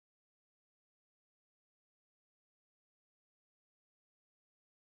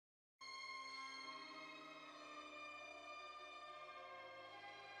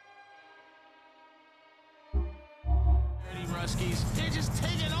dirty Ruskies. They're just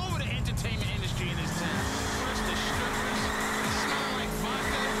taking over the entertainment industry in this town. First the strippers, they smell like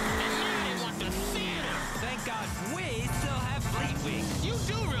vodka, and now they want the theater. Thank God we still have Fleet Week. You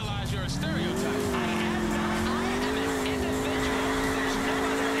do realize you're a stereotype. I am not. I am an individual. There's no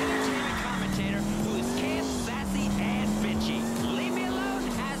other entertainment commentator who is camp, sassy, and bitchy. Leave me alone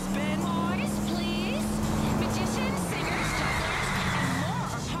has been... Boys, please. Magicians, singers, jugglers, and more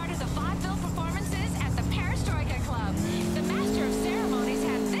are part of the vaudeville performances at the Perestroika Club. The master of ceremonies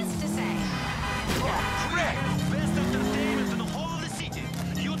had this to say. Correct! Best entertainment in the whole of the city.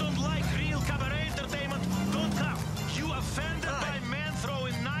 You don't like real cabaret entertainment? Don't come. You offended by men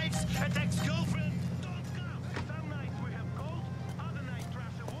throwing knives at ex-girlfriend? Don't come. Some nights we have gold, other nights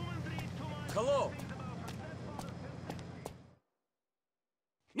trash a woman breed too much. Hello.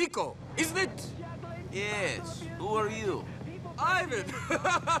 Nico, isn't it? Yes. Who are you? Ivan!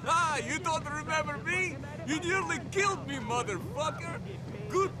 You don't remember me? You nearly killed me, motherfucker!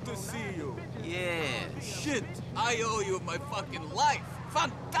 Good to see you. Yeah. Shit, I owe you my fucking life.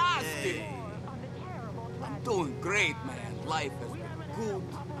 Fantastic! Hey. I'm doing great, man. Life has been good.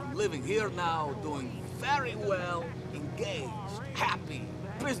 I'm living here now, doing very well, engaged, happy.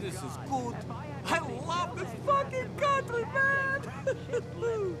 Business is good. I love this fucking country, man!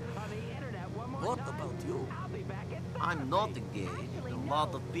 What about you? I'm not engaged. A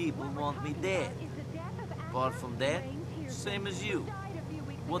lot of people want me dead. Apart from that, same as you.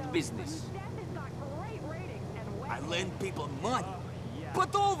 What business? I lend people money,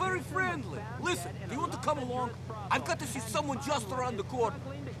 but all very friendly. Listen, do you want to come along? I've got to see someone just around the corner.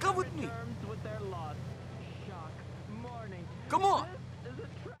 Come with me. Come on.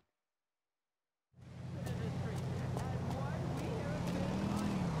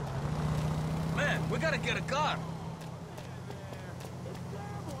 Man, we gotta get a car.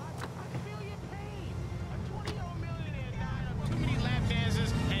 Too many lap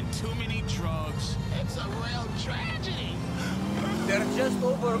dances and too many drugs. It's a real tragedy. They're just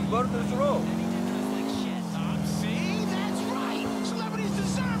over Burners Road. See? That's right. Celebrities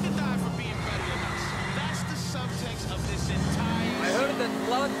deserve to die for being better than us. That's the subtext of this entire... I heard that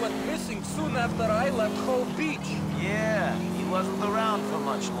Vlad went missing soon after I left Hove Beach. Yeah, he wasn't around for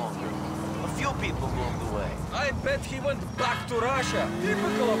much longer. A few people moved away. I bet he went back to Russia.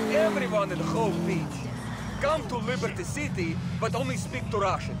 Typical of everyone in Hove Beach. Come to Liberty City, but only speak to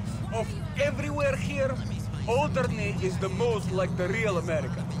Russians. Of everywhere here, Alderney is the most like the real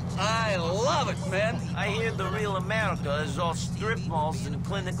America. I love it, man. I hear the real America is all strip malls and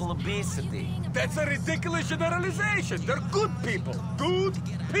clinical obesity. That's a ridiculous generalization. They're good people. Good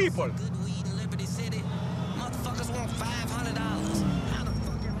people. Motherfuckers want $500.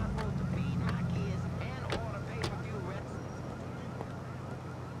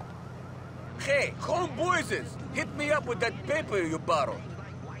 Hey, homeboys, hit me up with that paper you borrowed.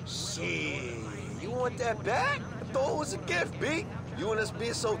 Shit, you want that back? I thought it was a gift, B. You and us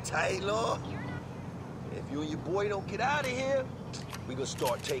being so tight, Lord. If you and your boy don't get out of here, we gonna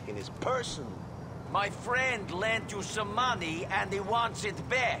start taking this personal. My friend lent you some money and he wants it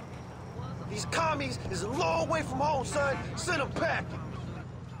back. These commies is a long way from home, son. Send them back.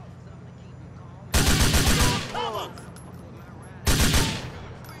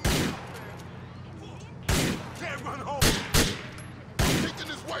 Can't run home. I'm taking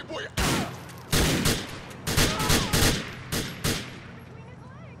this white boy out.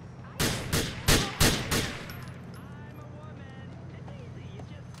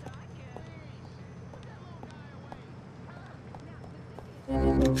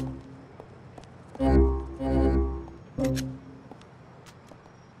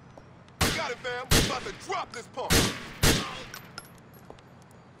 Got it, fam. We're about to drop this punk.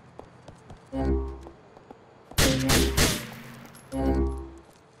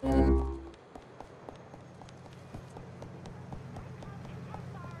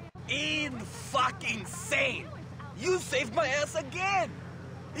 In-fucking-sane! You saved my ass again!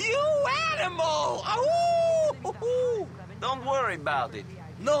 You animal! Ahoo! Don't worry about it.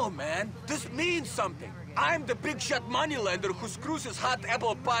 No, man. This means something. I'm the big shot moneylender who screws his hot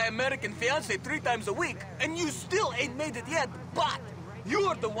apple pie American fiancé 3 times a week, and you still ain't made it yet, but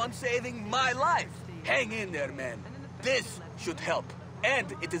you're the one saving my life. Hang in there, man. This should help,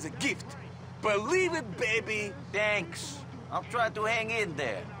 and it is a gift. Believe it, baby. Thanks. I'll try to hang in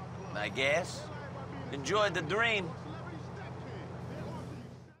there, I guess. Enjoy the dream.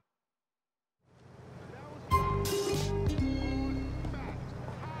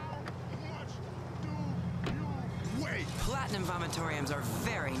 Platinum vomitoriums are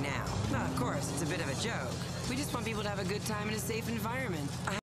very now. Now, of course, it's a bit of a joke. We just want people to have a good time in a safe environment.